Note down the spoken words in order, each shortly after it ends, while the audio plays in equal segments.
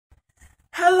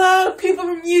Hello, people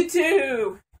from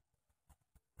YouTube!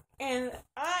 And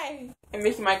I am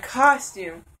making my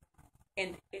costume,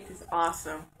 and it is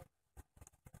awesome.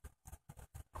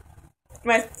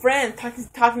 My friend talking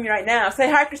to me right now.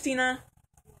 Say hi, Christina.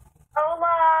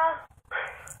 Hola.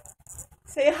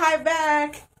 Say hi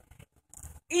back.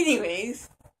 Anyways,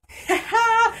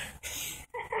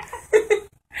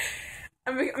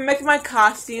 I'm making my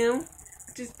costume,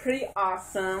 which is pretty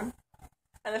awesome.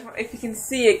 And if you can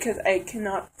see it, because I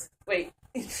cannot wait.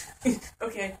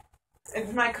 Okay,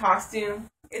 it's my costume.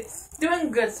 It's doing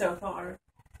good so far.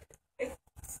 It's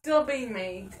still being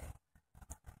made.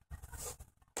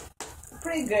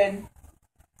 Pretty good.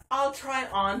 I'll try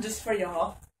it on just for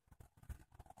y'all.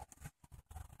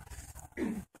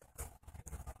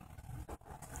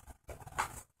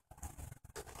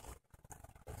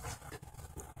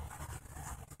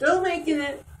 Still making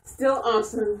it. Still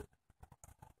awesome.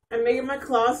 I'm making my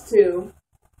claws too.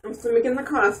 I'm still making the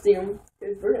costume.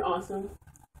 It's very awesome.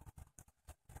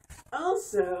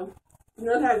 Also, you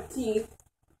know, I have teeth.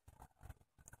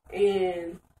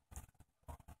 And,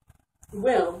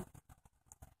 well,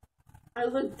 I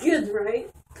look good,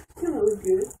 right? I look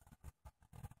good.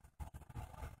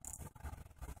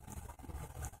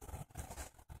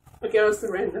 Okay, that was so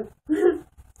random.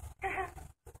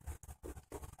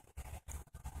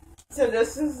 So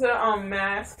this is the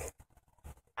mask.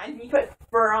 I need to put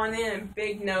fur on it and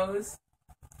big nose.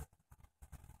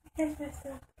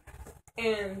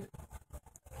 And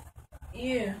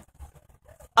yeah,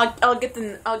 I'll get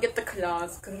the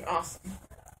claws because they're awesome.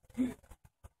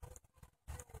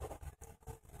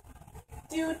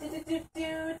 Get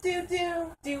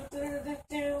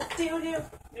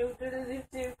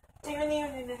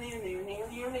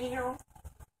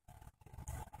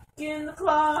in the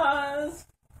claws.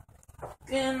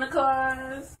 Get in the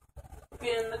claws.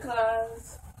 Get in the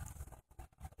claws.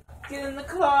 Get in the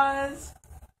claws.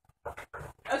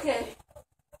 Okay.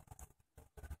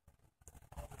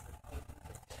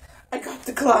 I got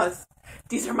the claws.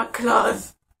 These are my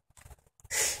claws.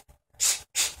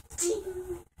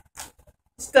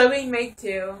 Still being made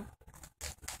too.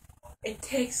 It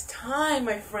takes time,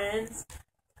 my friends.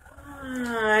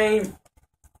 Time.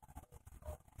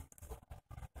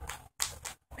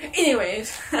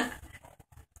 Anyways.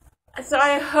 So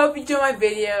I hope you enjoy my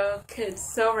video, cause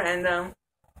it's so random.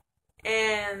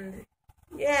 And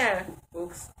yeah.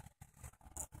 Oops.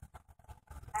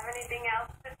 Have anything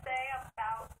else to say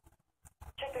about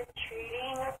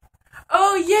trick-or-treating?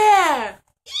 Oh yeah!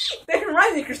 That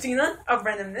reminds me, Christina, of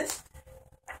randomness.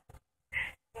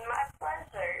 My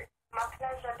pleasure. My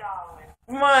pleasure, darling.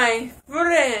 My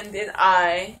friend and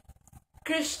I,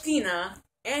 Christina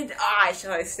and I,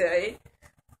 shall I say,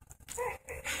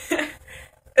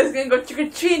 is gonna go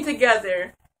trick-or-treating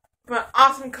together. My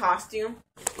awesome costume.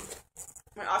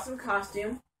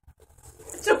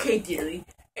 It's okay, dearly.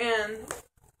 And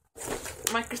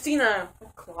my Christina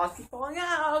claws keep falling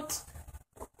out.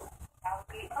 I'll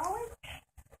be orange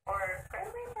or Grim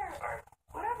Reaper or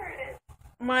whatever it is.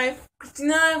 My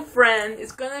Christina friend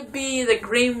is gonna be the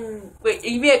Grim. Wait, are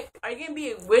you gonna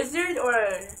be a wizard or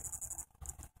a?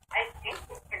 I think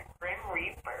it's a Grim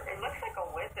Reaper. It looks like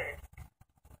a wizard.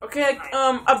 Okay,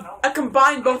 I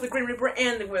combined both the Grim Reaper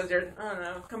and the wizard. I don't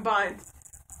know, combined.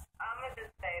 I'm gonna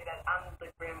just say that I'm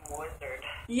the Grim Wizard.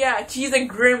 Yeah, she's a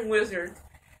Grim Wizard.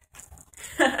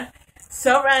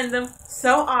 So random,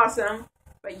 so awesome,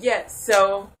 but yet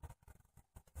so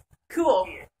cool.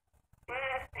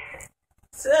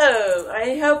 So,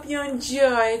 I hope you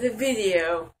enjoy the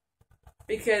video,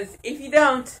 because if you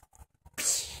don't,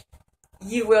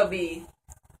 you will be.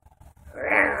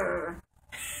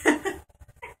 That's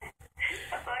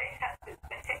all you have to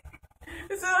say.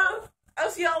 So, I'll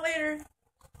see y'all later.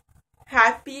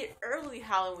 Happy early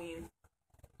Halloween.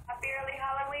 Happy early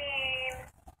Halloween.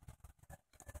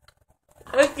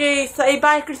 Okay, say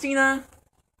bye, Christina.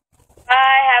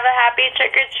 Bye. Have a happy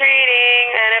trick-or-treating.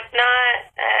 And if not,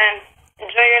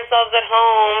 enjoy yourselves at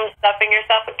home, stuffing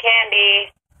yourself with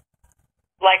candy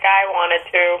like I wanted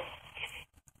to.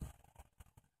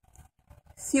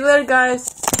 See you later,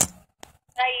 guys.